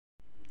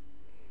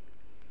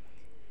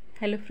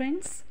Hello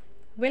friends,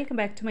 welcome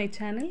back to my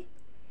channel.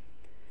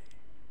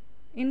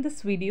 In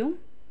this video,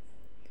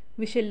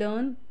 we shall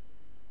learn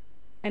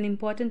an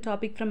important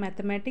topic from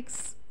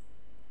mathematics,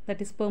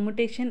 that is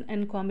permutation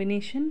and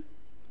combination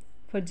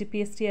for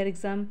Gpstr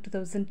exam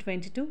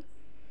 2022.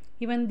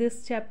 Even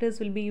these chapters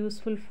will be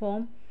useful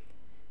for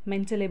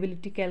mental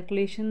ability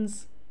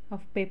calculations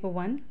of paper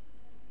 1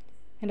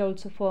 and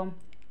also for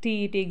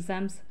TET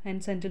exams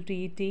and central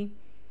TET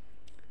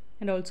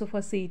and also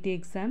for CET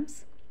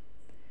exams.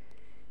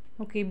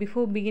 Okay,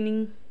 before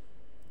beginning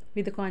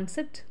with the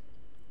concept,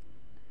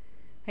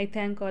 I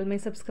thank all my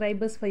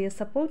subscribers for your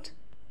support.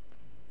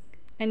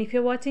 And if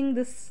you're watching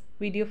this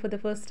video for the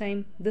first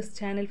time, this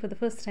channel for the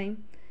first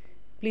time,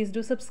 please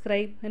do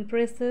subscribe and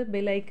press the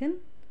bell icon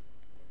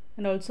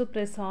and also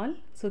press all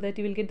so that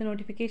you will get the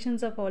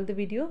notifications of all the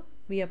video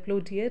we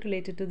upload here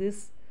related to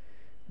this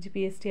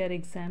Gpstr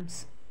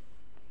exams.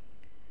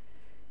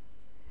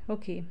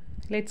 Okay,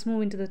 let's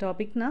move into the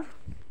topic now.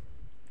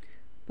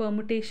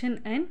 Permutation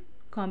and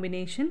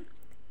combination,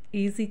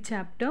 easy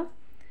chapter.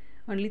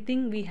 Only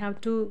thing we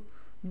have to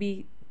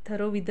be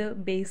thorough with the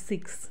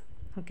basics,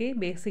 okay,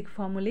 basic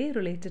formulae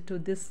related to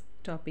this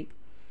topic.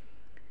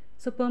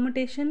 So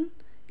permutation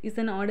is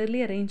an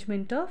orderly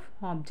arrangement of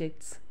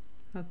objects.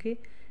 Okay,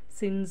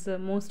 since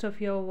most of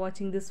you are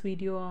watching this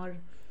video are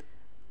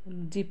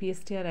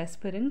Gpstr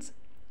aspirants,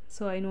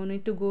 so I no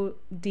need to go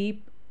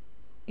deep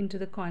into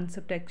the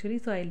concept actually,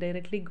 so I'll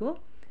directly go.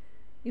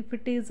 If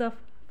it is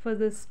for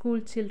the school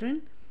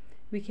children,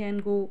 we can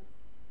go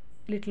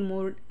little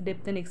more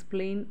depth and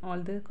explain all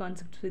the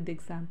concepts with the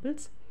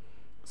examples.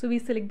 So we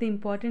select the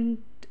important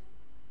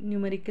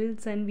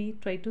numericals and we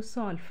try to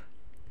solve.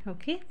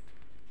 Okay,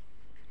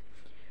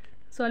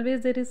 so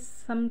always there is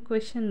some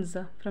questions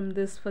from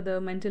this for the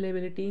mental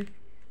ability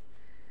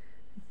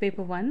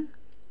paper 1,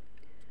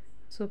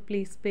 so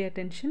please pay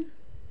attention.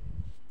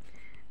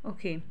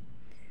 Okay,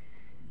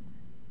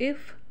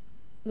 if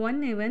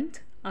one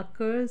event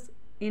occurs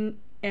in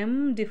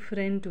m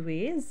different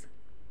ways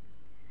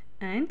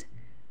and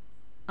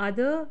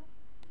another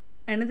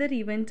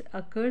event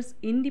occurs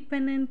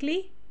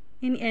independently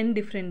in n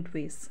different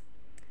ways.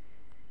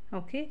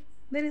 Okay,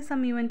 there is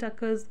some event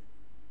occurs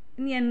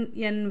in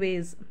n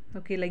ways,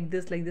 okay, like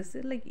this,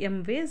 like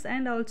m ways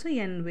and also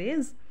n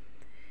ways.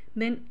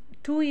 Then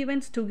two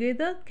events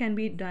together can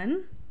be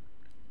done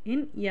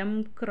in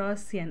m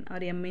cross n or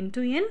m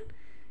into n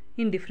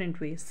in different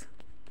ways.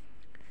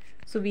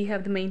 So we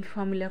have the main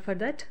formula for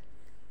that,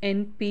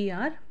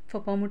 NPR. For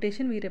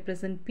permutation we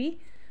represent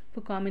P, for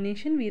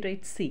combination we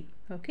write C.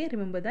 Okay,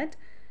 remember that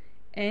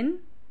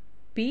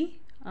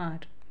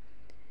NPR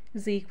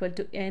is equal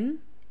to n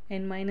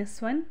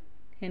minus 1,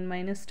 n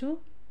minus 2,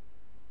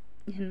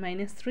 n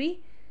minus 3,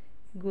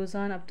 goes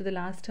on up to the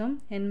last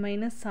term, n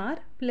minus r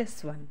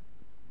plus 1.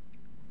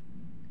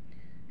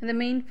 And the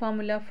main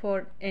formula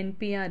for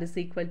NPR is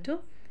equal to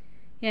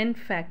n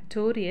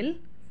factorial,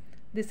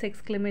 this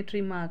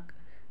exclamatory mark,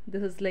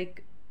 this is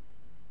like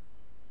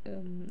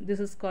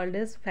this is called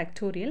as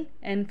factorial,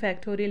 n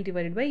factorial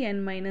divided by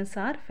n minus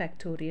r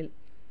factorial.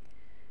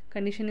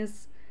 Condition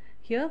is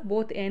here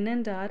both n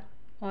and r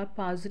are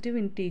positive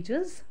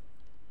integers.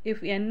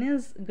 If n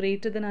is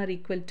greater than or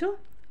equal to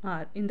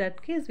r, in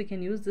that case we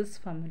can use this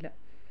formula.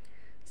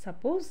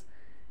 Suppose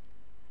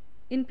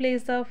in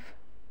place of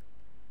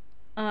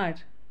r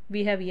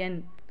we have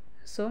n,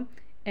 so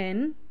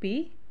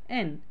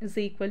npn is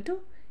equal to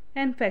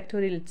n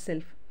factorial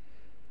itself.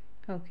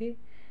 Okay,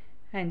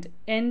 and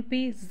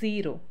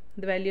np0,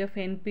 the value of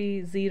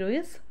np0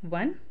 is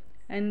 1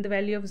 and the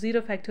value of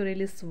 0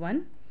 factorial is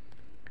 1.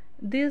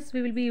 This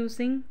we will be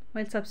using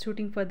while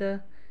substituting for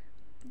the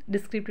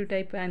descriptive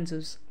type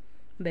answers.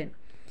 Then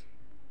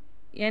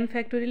n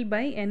factorial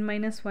by n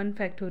minus 1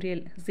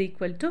 factorial is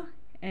equal to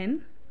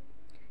n.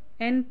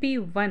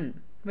 np1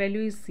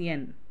 value is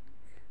n.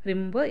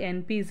 Remember,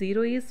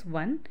 np0 is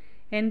 1,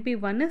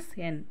 np1 is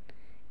n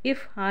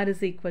if r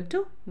is equal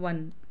to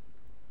 1.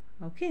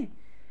 Okay,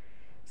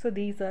 so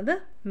these are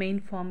the main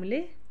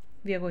formulae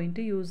we are going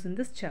to use in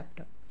this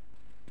chapter.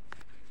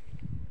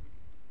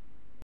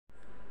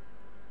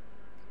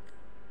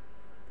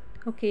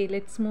 Okay,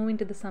 let's move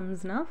into the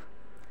sums now.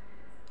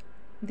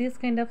 These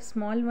kind of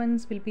small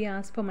ones will be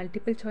asked for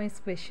multiple choice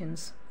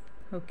questions.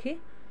 Okay,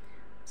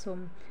 so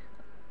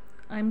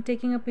I'm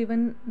taking up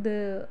even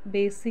the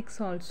basics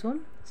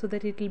also, so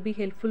that it will be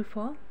helpful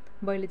for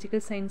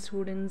biological science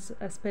students,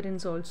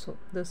 aspirants also,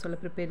 those who are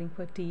preparing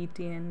for TET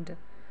and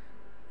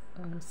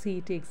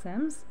CET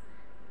exams.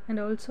 And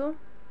also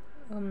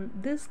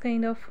this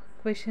kind of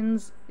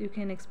questions you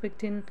can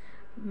expect in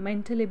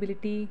mental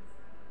ability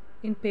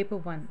in paper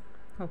 1.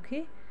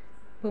 Okay,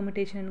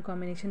 permutation and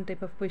combination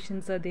type of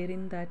questions are there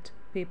in that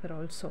paper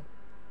also.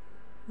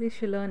 We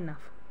shall learn now.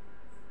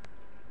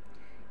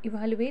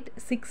 Evaluate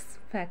 6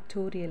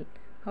 factorial.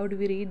 How do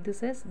we read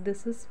this as?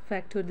 This is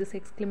factorial. This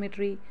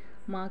exclamatory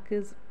mark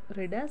is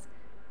read as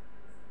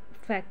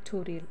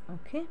factorial.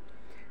 Okay,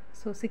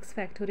 so 6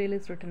 factorial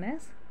is written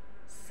as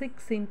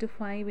 6 into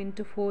 5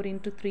 into 4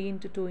 into 3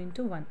 into 2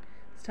 into 1.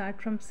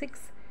 Start from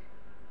 6,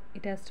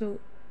 it has to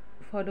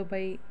followed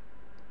by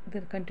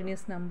the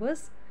continuous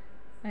numbers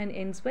and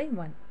ends by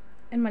 1,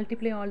 and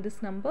multiply all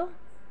this number,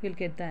 you'll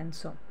get the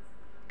answer.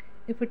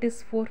 If it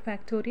is 4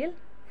 factorial,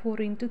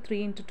 4 into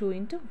 3 into 2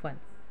 into 1,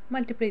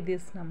 multiply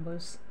these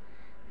numbers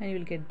and you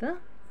will get the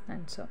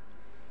answer.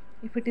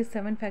 If it is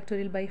 7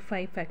 factorial by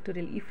 5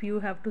 factorial, if you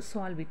have to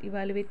solve it,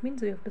 evaluate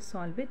means you have to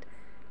solve it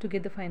to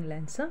get the final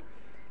answer.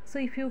 So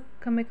if you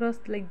come across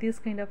like this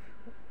kind of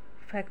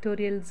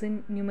factorials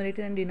in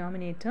numerator and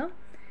denominator,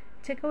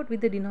 check out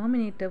with the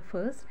denominator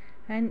first,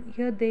 and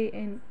here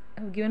they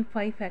have given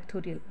 5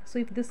 factorial. So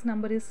if this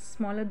number is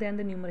smaller than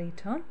the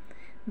numerator,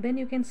 then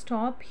you can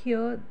stop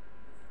here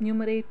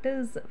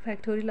numerator's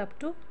factorial up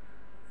to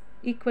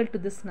equal to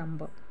this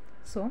number.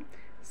 So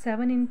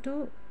 7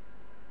 into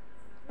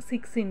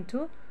 6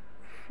 into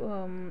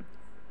 5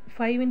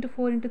 into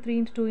 4 into 3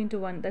 into 2 into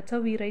 1, that's how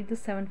we write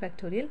this 7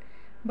 factorial.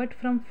 But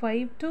from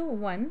 5 to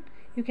 1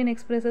 you can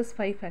express as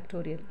 5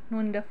 factorial.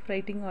 No need of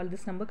writing all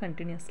this number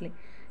continuously.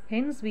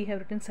 Hence we have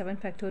written 7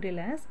 factorial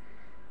as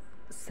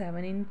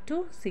 7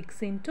 into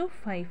 6 into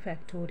 5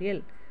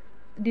 factorial.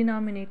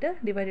 Denominator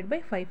divided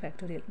by 5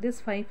 factorial.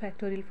 This 5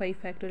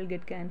 factorial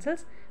get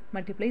cancels,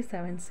 multiply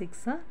 7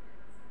 6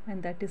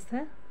 and that is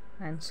the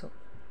answer.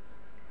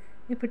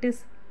 If it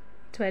is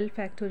 12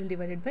 factorial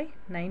divided by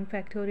 9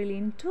 factorial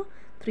into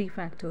 3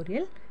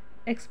 factorial,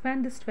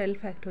 expand this 12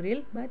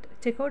 factorial, but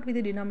check out with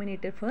the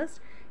denominator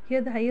first.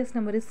 Here the highest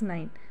number is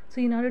 9.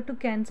 So in order to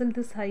cancel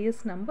this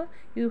highest number,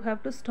 you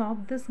have to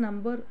stop this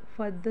number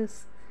for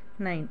this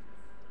 9.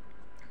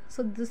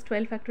 So this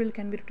 12 factorial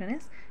can be written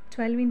as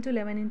 12 into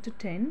 11 into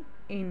 10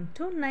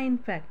 into 9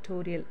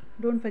 factorial.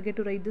 Don't forget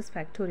to write this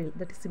factorial,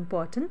 that is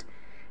important.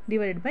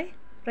 Divided by,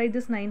 write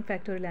this 9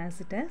 factorial as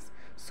it is,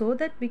 so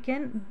that we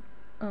can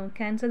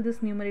cancel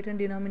this numerator and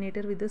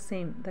denominator with the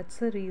same. That's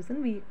the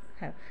reason we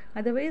have.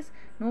 Otherwise,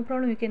 no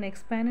problem, you can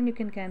expand and you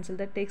can cancel.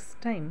 That takes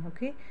time,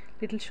 okay?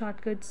 Little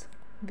shortcuts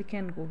we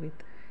can go with.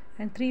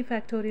 And 3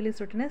 factorial is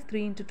written as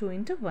 3 into 2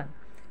 into 1.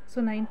 So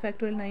 9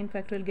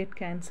 factorial get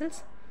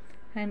cancels.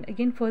 And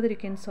again further you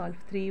can solve.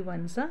 3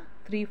 1s are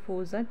 3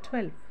 4s are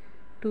 12.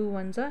 2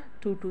 1s are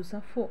 2 2s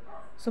are 4.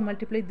 So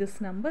multiply these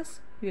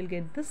numbers, you will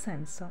get this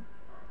answer.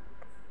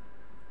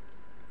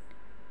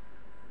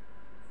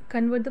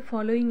 Convert the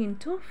following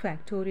into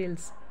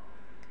factorials.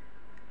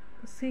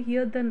 See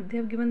here, then they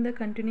have given the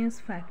continuous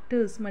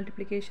factors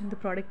multiplication, the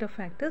product of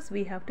factors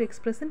we have to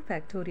express in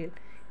factorial.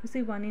 You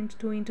see 1 into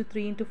 2 into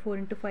 3 into 4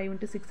 into 5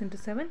 into 6 into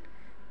 7.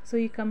 So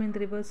you come in the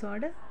reverse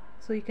order.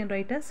 So you can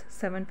write as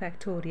 7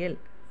 factorial.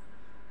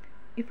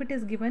 If it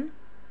is given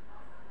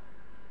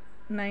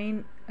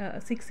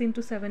 6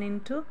 into 7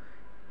 into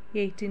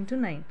 8 into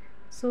 9,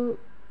 so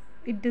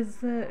it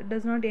does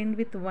not end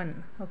with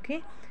 1,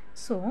 okay?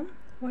 So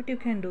what you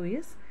can do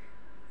is,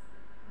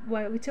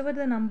 whichever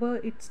the number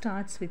it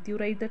starts with, you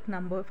write that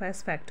number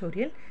as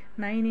factorial.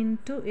 9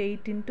 into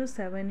 8 into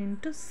 7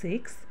 into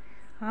 6,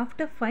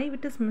 after 5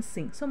 it is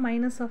missing, so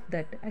minus of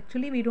that.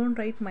 Actually we don't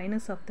write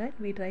minus of that,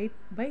 we write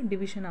by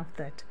division of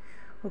that,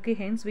 okay?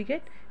 Hence we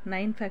get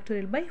 9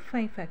 factorial by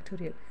 5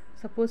 factorial.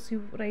 Suppose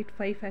you write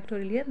 5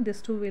 factorial here,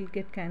 this 2 will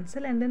get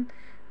cancelled, and then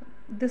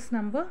this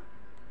number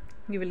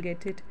you will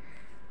get it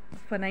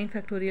for 9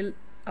 factorial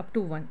up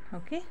to 1,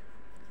 okay?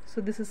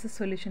 So this is the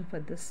solution for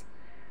this.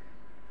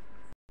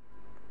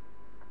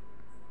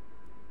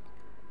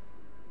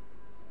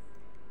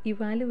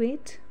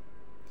 Evaluate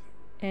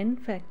n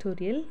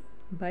factorial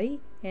by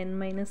n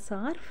minus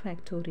r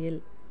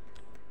factorial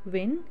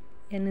when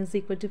n is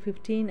equal to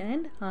 15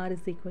 and r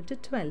is equal to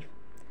 12.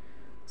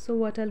 So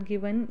what are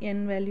given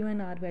n value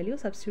and r value,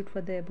 substitute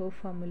for the above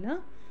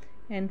formula.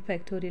 N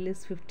factorial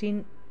is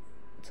 15,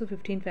 so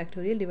 15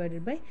 factorial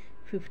divided by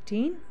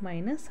 15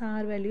 minus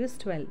r value is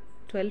 12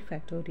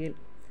 factorial.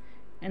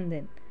 And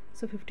then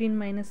so 15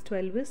 minus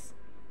 12 is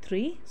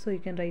 3, so you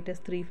can write as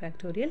 3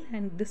 factorial,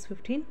 and this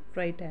 15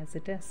 write as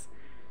it is.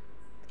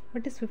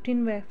 What is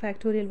 15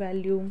 factorial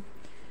value?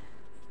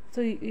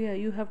 So yeah,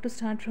 you have to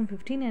start from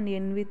 15 and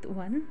end with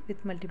 1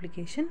 with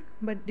multiplication,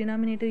 but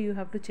denominator you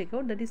have to check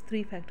out, that is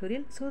 3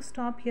 factorial. So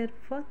stop here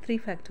for 3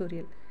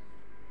 factorial.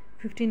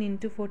 15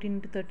 into 14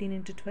 into 13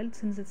 into 12,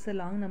 since it's a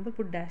long number,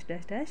 put dash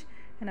dash dash,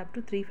 and up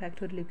to 3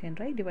 factorial you can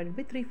write, divided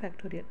by 3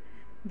 factorial.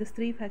 This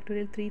 3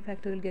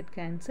 factorial get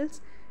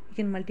cancels. You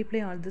can multiply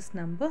all this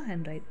number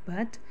and write,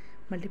 but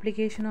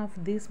multiplication of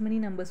these many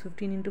numbers,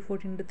 15 into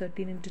 14 into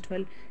 13 into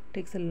 12,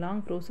 takes a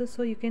long process,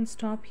 so you can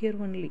stop here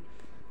only,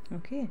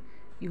 okay?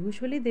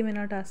 Usually they may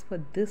not ask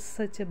for this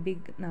such a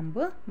big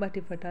number, but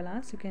if at all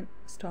asked, you can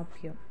stop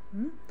here.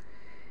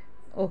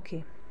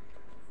 Okay,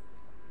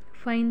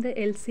 find the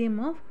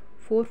LCM of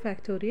 4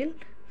 factorial,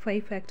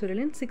 5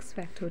 factorial and 6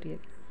 factorial.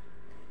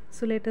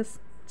 So let us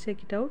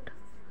check it out.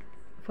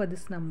 For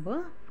this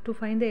number, to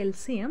find the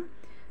LCM,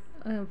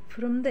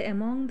 from the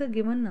among the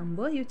given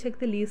number, you check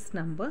the least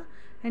number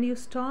and you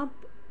stop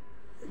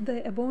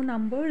the above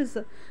numbers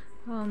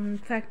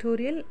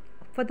factorial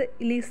for the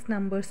least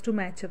numbers to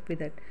match up with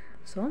it.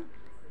 So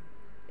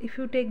if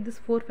you take this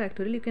 4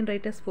 factorial, you can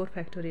write as 4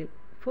 factorial.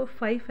 For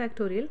 5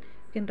 factorial,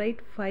 you can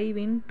write 5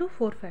 into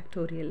 4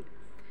 factorial.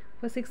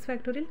 For 6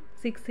 factorial,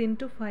 6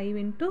 into 5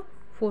 into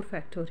 4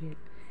 factorial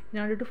in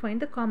order to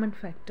find the common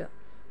factor.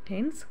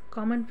 Hence,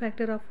 common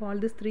factor of all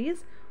these 3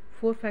 is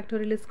 4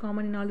 factorial is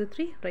common in all the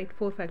 3. Write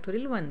 4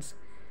 factorial once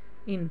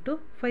into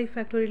 5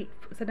 factorial,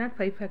 so not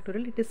 5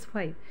 factorial, it is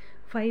 5.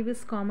 5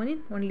 is common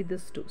in only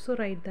this 2. So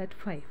write that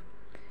 5.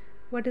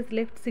 What is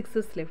left? 6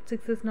 is left.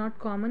 6 is not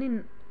common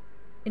in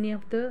any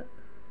of the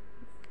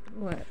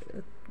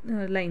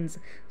lines.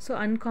 So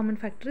uncommon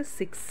factor is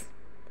 6.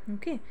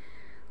 Okay.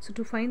 So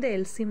to find the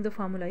LCM, the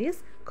formula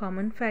is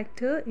common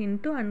factor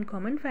into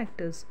uncommon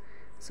factors.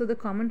 So the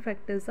common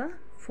factors are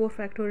 4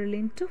 factorial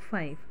into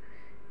 5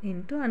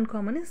 into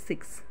uncommon is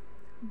 6.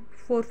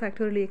 4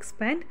 factorially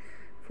expand,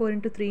 4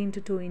 into 3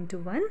 into 2 into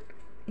 1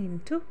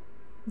 into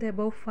the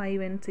above 5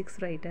 and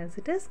 6 write as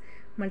it is.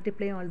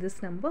 Multiply all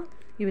this number,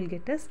 you will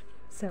get as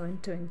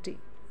 720.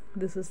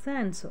 This is the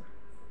answer.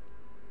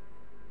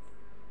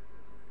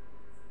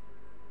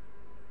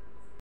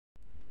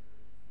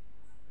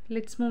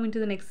 Let's move into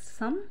the next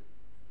sum.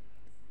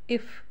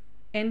 If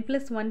n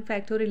plus 1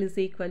 factorial is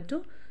equal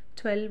to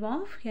 12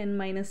 of n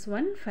minus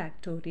 1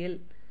 factorial,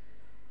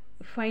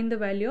 find the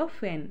value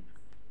of n.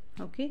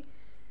 Okay.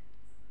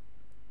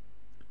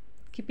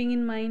 Keeping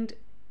in mind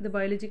the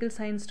biological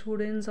science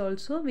students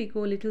also, we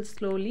go little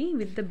slowly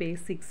with the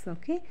basics.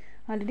 Okay.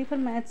 Already for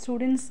math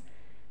students,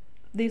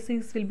 these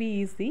things will be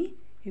easy.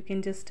 You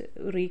can just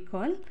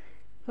recall.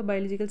 For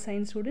biological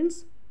science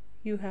students,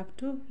 you have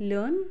to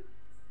learn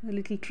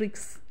little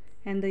tricks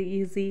and the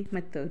easy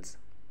methods.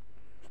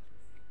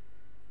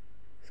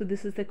 So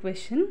this is the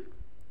question.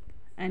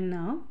 And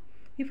now,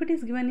 if it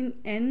is given in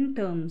n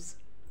terms,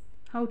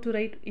 how to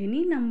write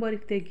any number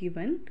if they are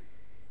given?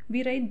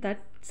 We write that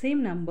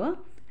same number,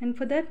 and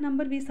for that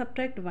number we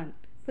subtract 1.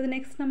 For the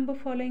next number,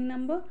 following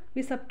number,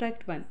 we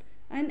subtract 1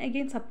 and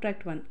again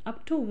subtract 1.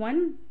 Up to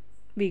 1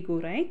 we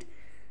go, right?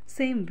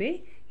 Same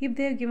way, if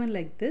they are given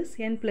like this,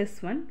 n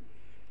plus 1,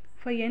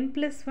 for n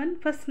plus 1,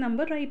 first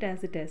number write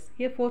as it is.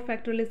 Here 4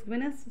 factorial is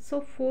given as,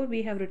 so 4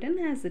 we have written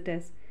as it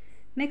is.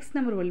 Next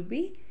number will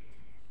be,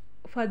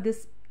 for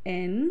this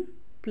n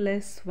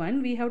plus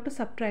 1, we have to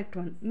subtract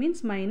 1,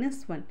 means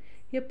minus 1.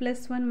 Here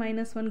plus 1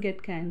 minus 1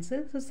 get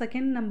cancelled, so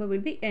second number will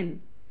be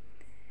n.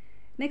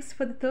 Next,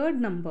 for the third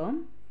number,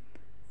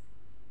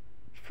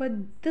 for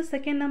the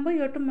second number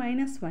you have to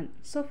minus 1.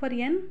 So for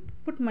n,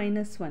 put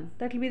minus 1.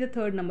 That will be the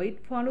third number.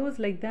 It follows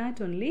like that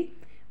only.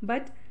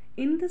 But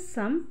in the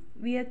sum,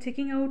 we are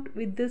checking out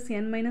with this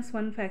n minus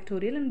 1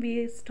 factorial and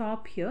we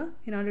stop here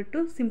in order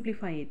to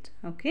simplify it.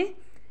 Okay.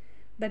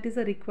 That is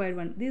a required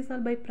one. These are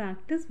by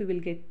practice we will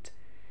get.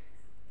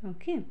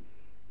 Okay.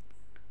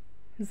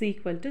 Is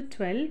equal to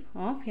 12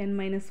 of n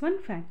minus 1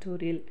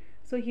 factorial.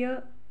 So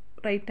here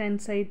right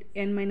hand side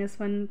n minus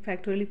 1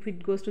 factorial, if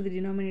it goes to the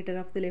denominator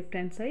of the left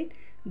hand side,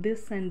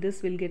 this and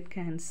this will get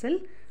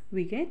cancelled.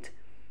 We get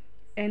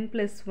n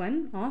plus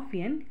 1 of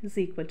n is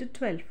equal to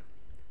 12.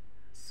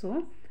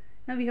 So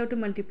now we have to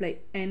multiply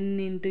n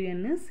into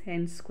n is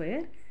n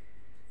square,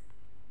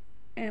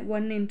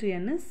 1 into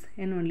n is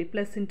n only,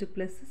 plus into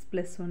plus is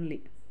plus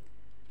only,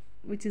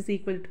 which is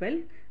equal to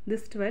 12.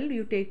 This 12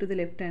 you take to the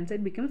left hand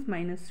side becomes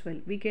minus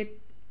 12. We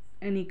get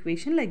an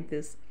equation like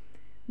this.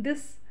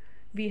 This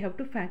we have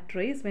to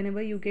factorize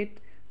whenever you get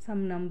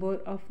some number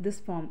of this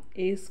form,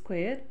 a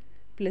square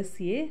plus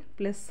a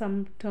plus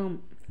some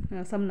term,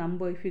 some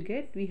number if you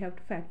get, we have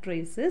to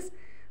factorize this.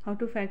 How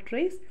to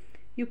factorize?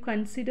 You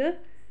consider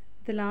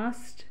the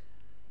last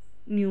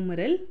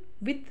numeral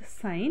with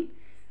sign,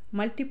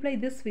 multiply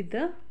this with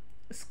the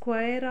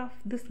square of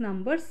this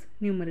number's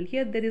numeral.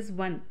 Here there is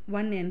 1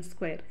 n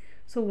square.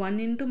 So 1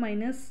 into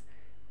minus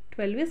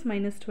 12 is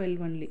minus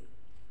 12 only.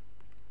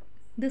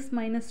 This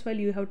minus 12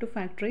 you have to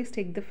factorize,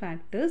 take the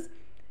factors.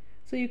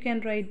 So you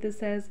can write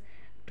this as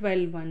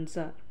 12 ones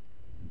are.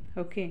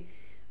 Okay.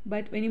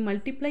 But when you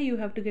multiply, you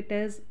have to get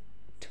as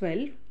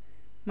 12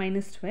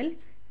 minus 12.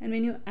 And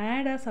when you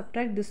add or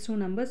subtract these two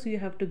numbers, you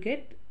have to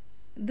get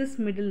this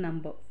middle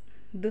number,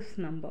 this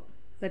number,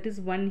 that is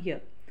 1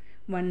 here,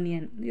 1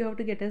 n, you have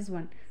to get as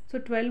 1. So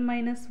 12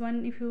 minus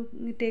 1, if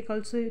you take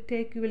also,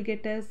 you will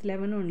get as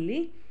 11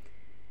 only.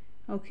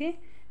 Okay.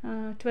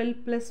 12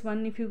 plus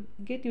 1 if you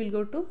get, you will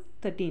go to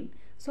 13.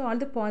 So all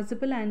the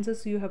possible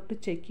answers you have to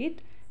check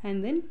it,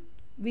 and then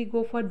we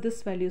go for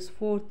this values.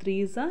 4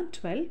 3s are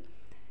 12.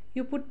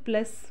 You put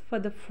plus for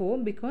the 4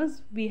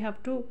 because we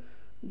have to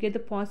get the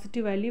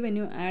positive value when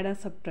you add or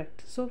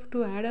subtract. So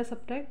to add or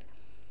subtract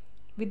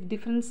with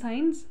different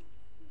signs,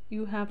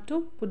 you have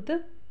to put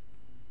the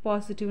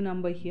positive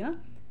number here.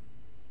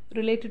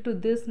 Related to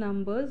these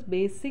numbers,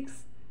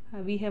 basics,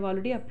 we have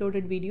already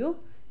uploaded video.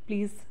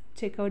 Please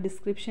check our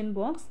description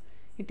box.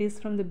 It is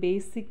from the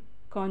basic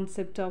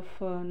concept of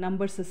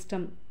number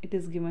system. It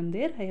is given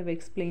there. I have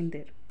explained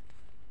there.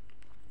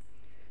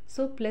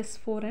 So plus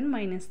 4 and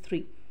minus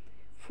 3.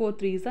 4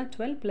 3s are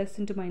 12. Plus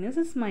into minus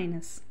is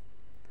minus.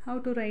 How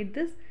to write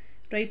this?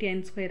 Write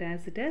n square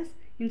as it is.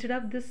 Instead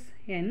of this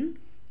n,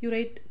 you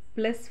write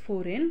plus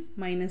 4n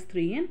minus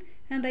 3n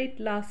and write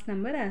last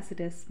number as it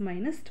is,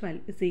 minus 12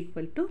 is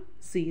equal to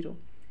 0.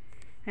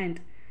 And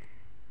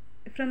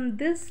from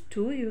this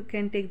 2 you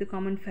can take the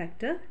common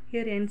factor.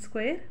 Here n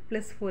square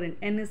plus 4n,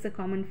 n is the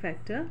common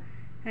factor,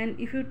 and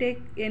if you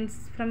take n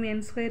from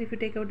n square, if you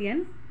take out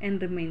n, n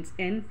remains,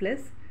 n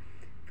plus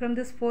from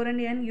this 4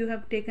 and n you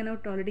have taken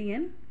out already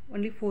n,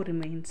 only 4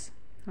 remains.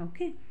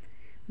 Okay,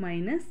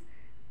 minus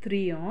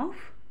 3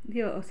 of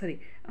here, oh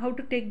sorry, how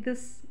to take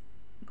this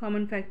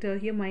common factor?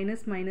 Here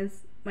minus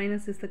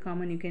is the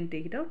common, you can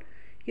take it out.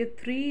 Here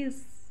 3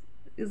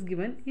 is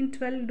given. In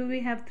 12 do we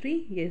have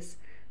 3? Yes,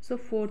 so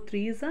 4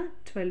 3s are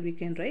 12 we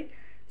can write.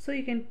 So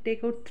you can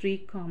take out 3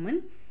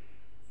 common,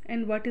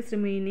 and what is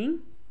remaining?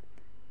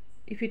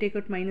 If you take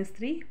out minus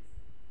 3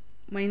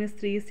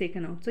 is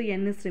taken out, so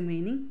n is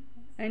remaining,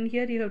 and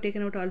here you have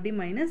taken out already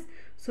minus,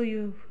 so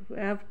you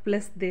have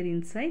plus there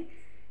inside,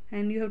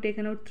 and you have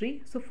taken out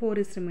 3, so 4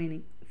 is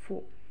remaining,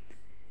 4.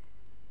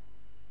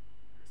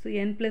 So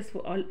n plus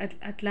 4, all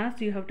at last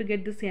you have to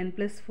get this n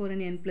plus 4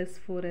 and n plus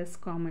 4 as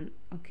common.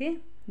 Okay,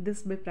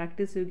 this by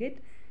practice you get.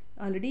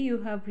 Already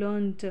you have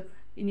learned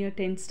in your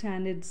 10th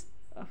standards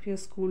of your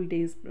school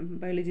days,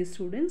 biology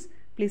students.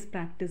 Please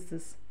practice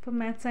this. For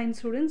math science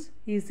students,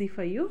 easy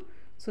for you,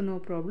 so no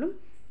problem.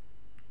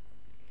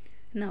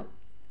 Now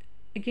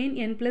again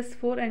n plus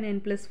 4 and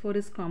n plus 4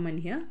 is common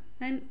here,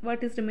 and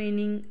what is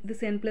remaining?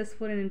 This n plus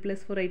 4 and n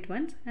plus 4 write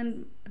once,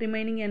 and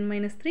remaining n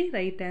minus 3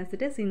 write as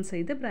it is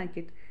inside the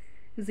bracket,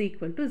 is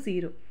equal to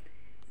 0.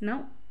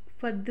 Now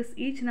for this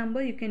each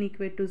number you can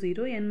equate to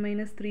 0. N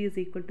minus 3 is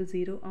equal to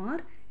 0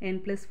 or n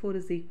plus 4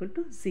 is equal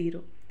to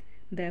 0.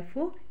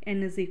 Therefore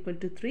n is equal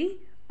to 3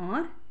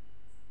 or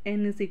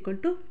n is equal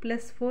to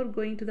plus 4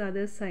 going to the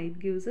other side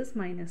gives us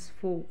minus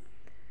 4.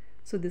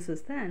 So this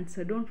is the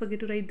answer. Don't forget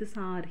to write this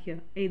r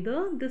here,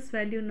 either this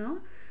value now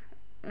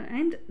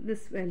and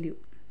this value,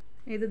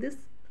 either this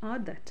or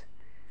that.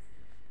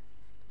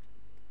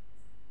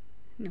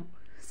 Now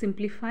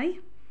simplify.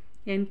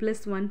 N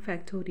plus 1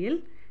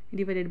 factorial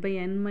divided by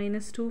n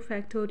minus 2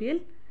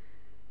 factorial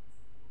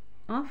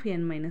of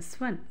n minus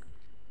 1.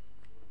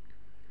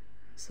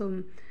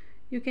 So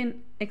you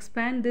can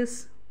expand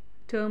this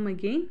term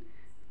again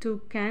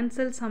to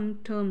cancel some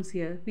terms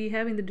here. We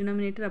have in the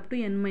denominator up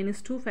to n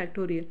minus 2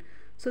 factorial.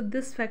 So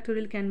this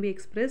factorial can be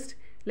expressed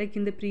like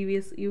in the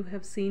previous, you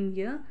have seen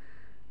here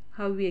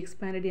how we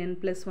expanded n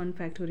plus 1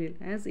 factorial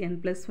as n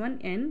plus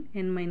 1 n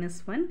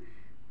minus 1,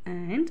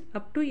 and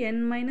up to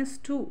n minus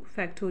 2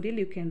 factorial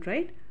you can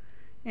write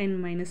n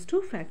minus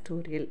 2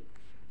 factorial.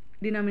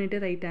 Denominator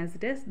write as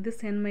it is.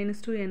 This n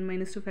minus 2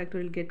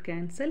 factorial get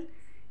cancelled,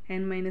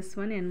 n minus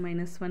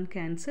 1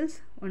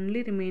 cancels,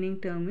 only remaining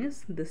term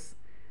is this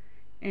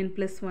n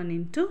plus 1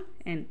 into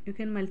n. You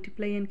can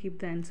multiply and keep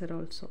the answer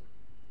also.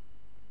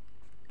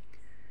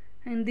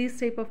 And these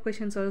type of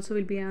questions also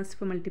will be asked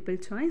for multiple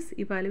choice.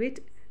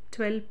 Evaluate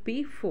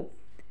 12p4.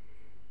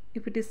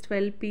 If it is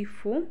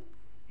 12p4,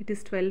 it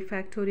is 12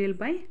 factorial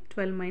by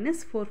 12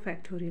 minus 4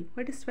 factorial.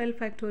 What is 12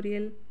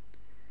 factorial?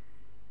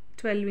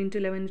 12 into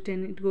 11 to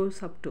 10 it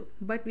goes up to,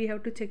 but we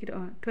have to check it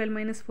on. 12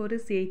 minus 4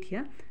 is 8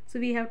 here, so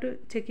we have to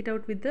check it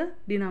out with the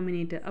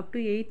denominator. Up to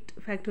 8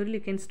 factorial you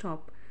can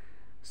stop.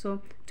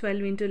 So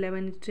 12 into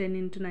 11 to 10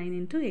 into 9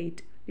 into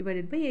 8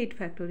 divided by 8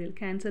 factorial.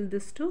 Cancel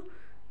this to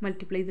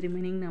multiply the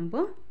remaining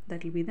number,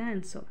 that will be the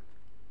answer.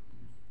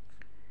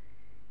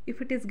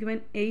 If it is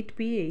given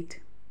 8p8,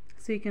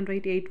 so you can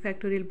write 8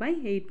 factorial by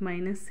 8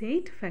 minus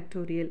 8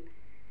 factorial,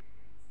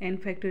 n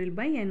factorial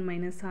by n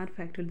minus r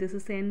factorial. This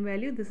is the n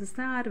value, this is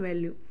the r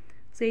value.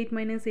 So 8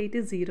 minus 8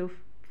 is 0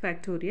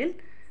 factorial.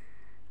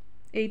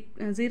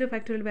 0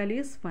 factorial value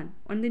is 1.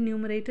 On the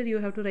numerator you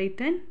have to write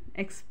an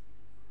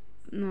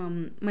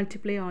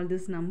multiply all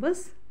these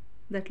numbers,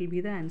 that will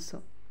be the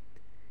answer.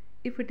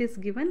 If it is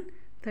given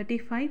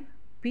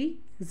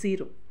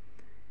 35p0,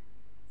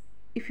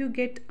 if you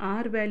get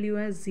r value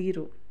as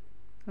 0,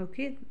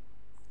 okay,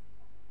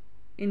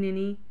 in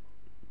any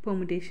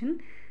permutation,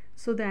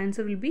 so the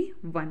answer will be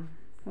 1.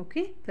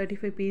 Okay,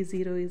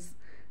 35p0 is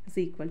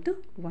equal to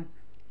 1.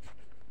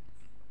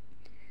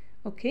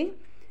 Okay,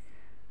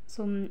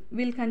 so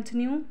we'll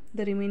continue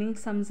the remaining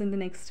sums in the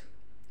next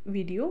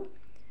video.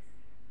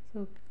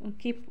 So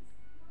keep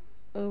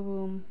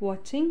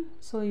watching,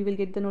 so you will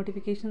get the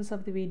notifications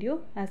of the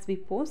video as we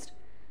post.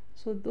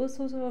 So those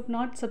who have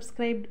not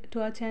subscribed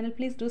to our channel,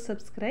 please do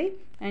subscribe,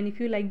 and if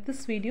you like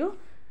this video,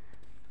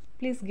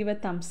 please give a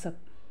thumbs up.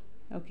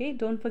 Okay,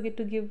 don't forget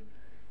to give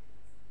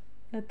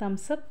a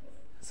thumbs up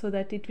so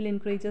that it will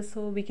encourage us,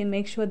 so we can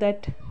make sure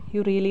that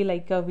you really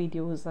like our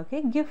videos.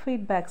 Okay, give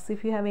feedbacks.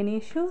 If you have any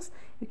issues,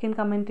 you can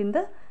comment in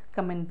the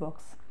comment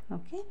box.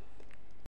 Okay.